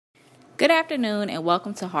Good afternoon and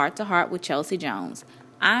welcome to Heart with Chelsea Jones.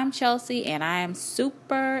 I'm Chelsea and I am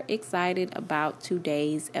super excited about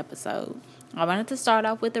today's episode. I wanted to start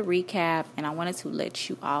off with a recap and I wanted to let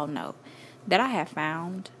you all know that I have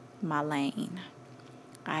found my lane.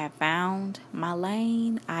 I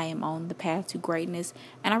am on the path to greatness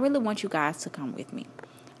and I really want you guys to come with me.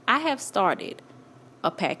 I have started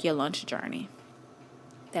a pack your lunch journey.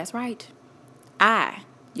 That's right.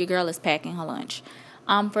 Your girl is packing her lunch.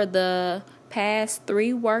 For the past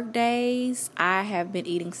 3 work days, I have been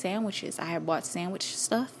eating sandwiches. I have bought sandwich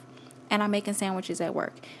stuff, and I'm making sandwiches at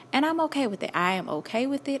work. And I'm okay with it. I am okay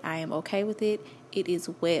with it. It is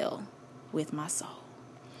well with my soul.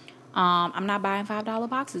 I'm not buying $5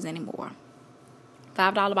 boxes anymore.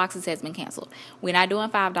 $5 boxes has been canceled. We're not doing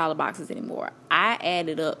 $5 boxes anymore. I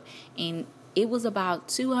added up, and it was about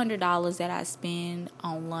 $200 that I spend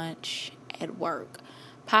on lunch at work.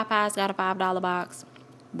 Popeyes got a $5 box.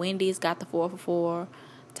 Wendy's got the 4 for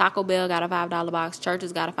 $4. Taco Bell got a $5 box.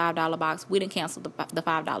 Church's got a $5 box. We didn't cancel the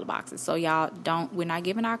 $5 boxes. So we're not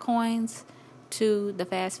giving our coins to the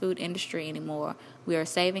fast food industry anymore. We are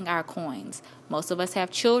saving our coins. Most of us have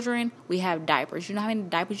children. We have diapers. You know how many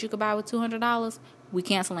diapers you could buy with $200? We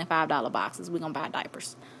canceling $5 boxes. We're going to buy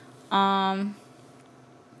diapers.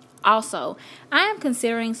 Also, I am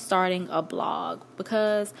considering starting a blog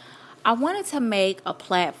because I wanted to make a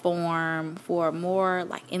platform for more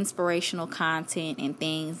like inspirational content and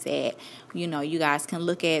things that, you guys can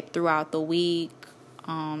look at throughout the week.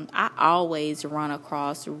 I always run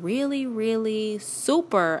across really, really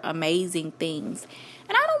super amazing things.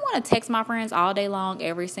 And I don't want to text my friends all day long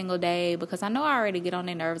every single day because I know I already get on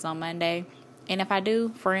their nerves on Monday. And if I do,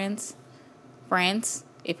 friends,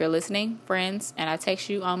 if you're listening, friends, and I text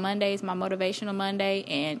you on Mondays, my Motivational Monday,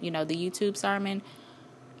 and, the YouTube sermon,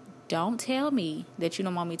 don't tell me that you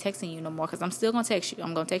don't want me texting you no more because I'm still going to text you.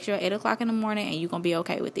 I'm going to text you at 8 o'clock in the morning and you're going to be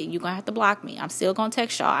okay with it. You're going to have to block me. I'm still going to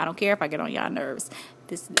text y'all. I don't care if I get on y'all nerves.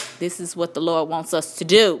 This is what the Lord wants us to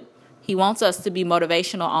do. He wants us to be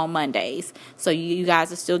motivational on Mondays. So you guys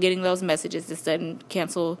are still getting those messages. This doesn't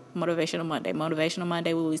cancel Motivational Monday. Motivational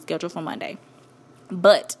Monday will be scheduled for Monday.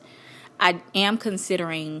 But I am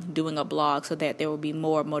considering doing a blog so that there will be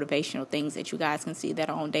more motivational things that you guys can see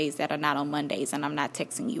that are on days that are not on Mondays, and I'm not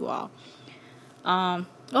texting you all.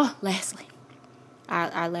 Lastly,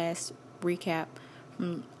 our last recap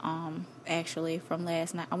from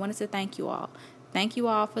last night. I wanted to thank you all. Thank you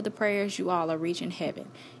all for the prayers. You all are reaching heaven.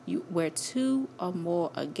 Where 2 or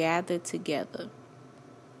more are gathered together,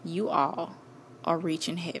 you all are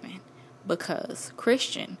reaching heaven because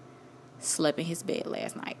Christian slept in his bed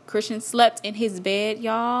last night. Christian slept in his bed,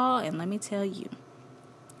 y'all, and let me tell you,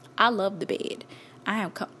 I love the bed.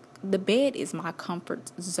 The bed is my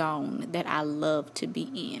comfort zone that I love to be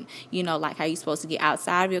in. Like how you're supposed to get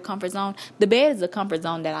outside of your comfort zone. The bed is a comfort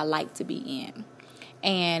zone that I like to be in.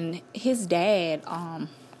 And his dad, my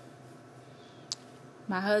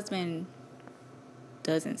husband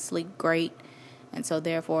doesn't sleep great, and so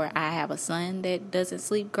therefore I have a son that doesn't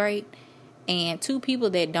sleep great. And 2 people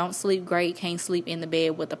that don't sleep great can't sleep in the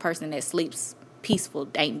bed with a person that sleeps peaceful,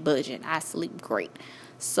 ain't budging. I sleep great.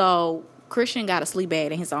 So Christian got a sleep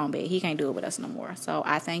bad in his own bed. He can't do it with us no more. So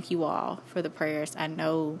I thank you all for the prayers. I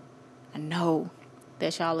know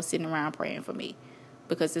that y'all are sitting around praying for me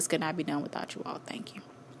because this could not be done without you all. Thank you.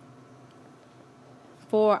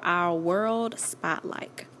 For our world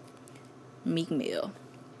spotlight, Meek Mill.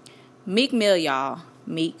 Meek Mill, y'all.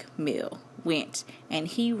 Meek Mill went and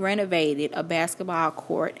he renovated a basketball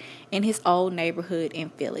court in his old neighborhood in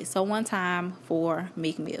Philly. So one time for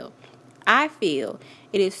Meek Mill. I feel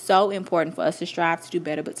it is so important for us to strive to do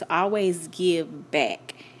better, but to always give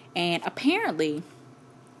back. And apparently,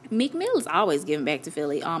 Meek Mill is always giving back to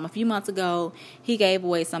Philly. A few months ago, he gave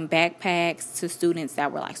away some backpacks to students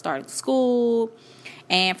that were like starting school.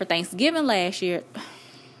 And for Thanksgiving last year,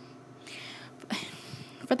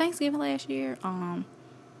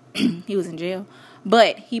 he was in jail,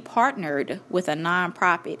 but he partnered with a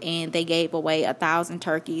nonprofit and they gave away 1,000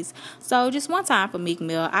 turkeys. So just one time for Meek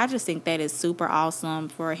Mill. I just think that is super awesome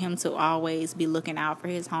for him to always be looking out for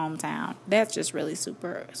his hometown. That's just really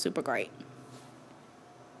super, super great.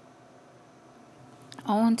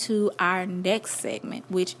 On to our next segment,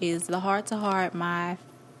 which is the Heart to Heart, my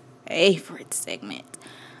favorite segment.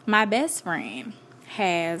 My best friend,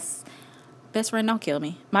 don't kill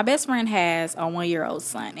me. My best friend has a 1-year-old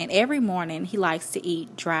son, and every morning he likes to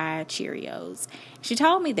eat dry Cheerios. She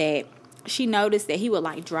told me that she noticed that he would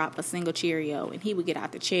like drop a single Cheerio, and he would get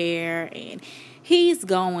out the chair, and he's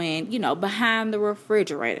going, behind the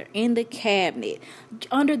refrigerator, in the cabinet,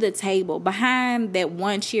 under the table, behind that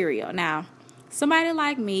one Cheerio. Now, somebody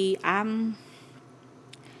like me, I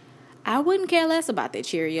wouldn't care less about that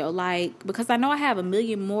Cheerio, like, because I know I have a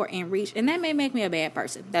million more in reach, and that may make me a bad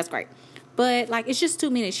person. That's great. But, like, it's just too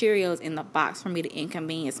many Cheerios in the box for me to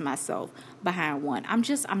inconvenience myself behind one. I'm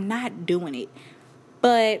not doing it.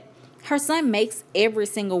 But her son makes every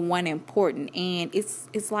single one important, and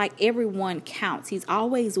it's like every one counts. He's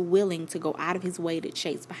always willing to go out of his way to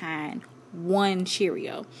chase behind one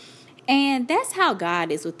Cheerio. And that's how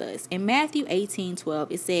God is with us. In Matthew 18:12,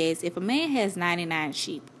 it says, if a man has 99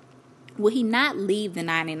 sheep, will he not leave the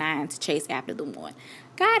 99 to chase after the one?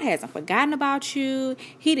 God hasn't forgotten about you.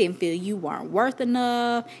 He didn't feel you weren't worth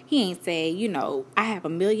enough. He ain't say, I have a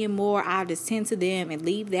million more. I'll just tend to them and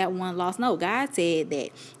leave that one lost. No, God said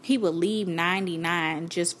that he will leave 99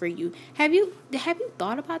 just for you. Have you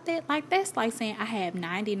thought about that? Like, that's like saying I have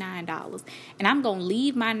 $99 and I'm going to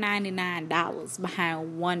leave my $99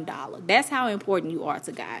 behind $1. That's how important you are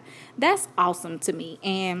to God. That's awesome to me.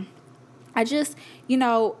 And I just,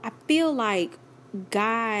 I feel like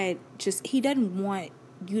God he doesn't want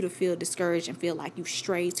you to feel discouraged and feel like you've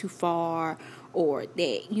strayed too far, or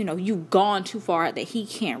that, you've gone too far that he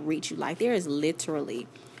can't reach you. Like, there is literally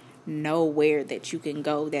nowhere that you can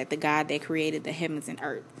go that the God that created the heavens and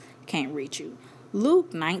earth can't reach you.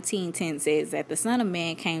 Luke 19:10 says that the Son of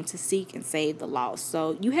Man came to seek and save the lost.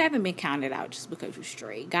 So you haven't been counted out just because you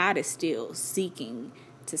strayed. God is still seeking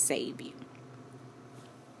to save you.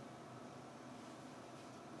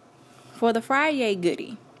 For the Friday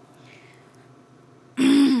goodie,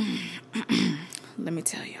 let me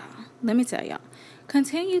tell y'all,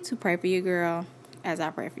 continue to pray for your girl as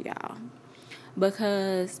I pray for y'all,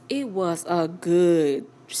 because it was a good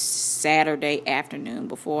Saturday afternoon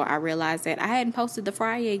before I realized that I hadn't posted the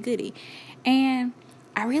Friday goodie, and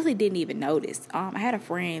I really didn't even notice. I had a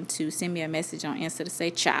friend to send me a message on Insta to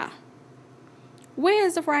say, "Child,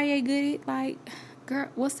 where's the Friday goodie? Like, girl,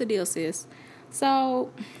 what's the deal, sis?"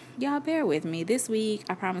 So, y'all bear with me. This week,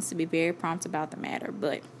 I promise to be very prompt about the matter.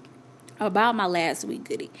 But about my last week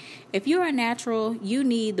goodie. If you're a natural, you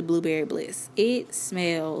need the Blueberry Bliss. It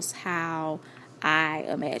smells how I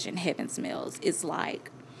imagine heaven smells. It's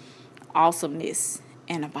like awesomeness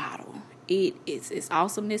in a bottle. It's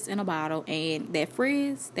awesomeness in a bottle. And that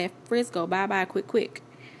frizz go bye-bye quick.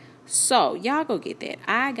 So, y'all go get that.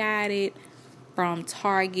 I got it from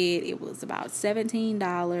Target. It was about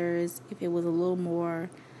 $17. If it was a little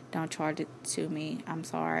more, don't charge it to me. I'm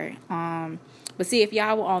sorry. But see, if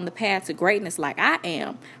y'all were on the path to greatness like I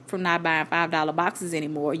am, from not buying $5 boxes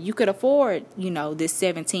anymore, you could afford, this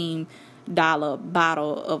 $17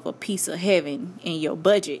 bottle of a piece of heaven in your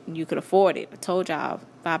budget. You could afford it. I told y'all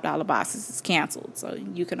 $5 boxes is canceled, so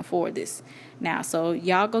you can afford this now. So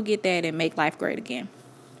y'all go get that and make life great again.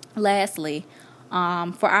 Lastly,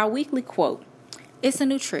 for our weekly quote, it's a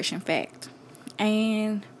nutrition fact.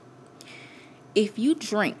 And if you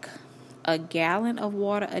drink a gallon of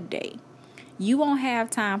water a day, you won't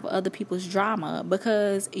have time for other people's drama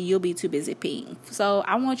because you'll be too busy peeing. So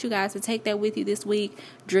I want you guys to take that with you this week.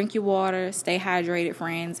 Drink your water, stay hydrated,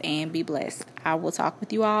 friends, and be blessed. I will talk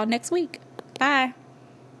with you all next week. Bye.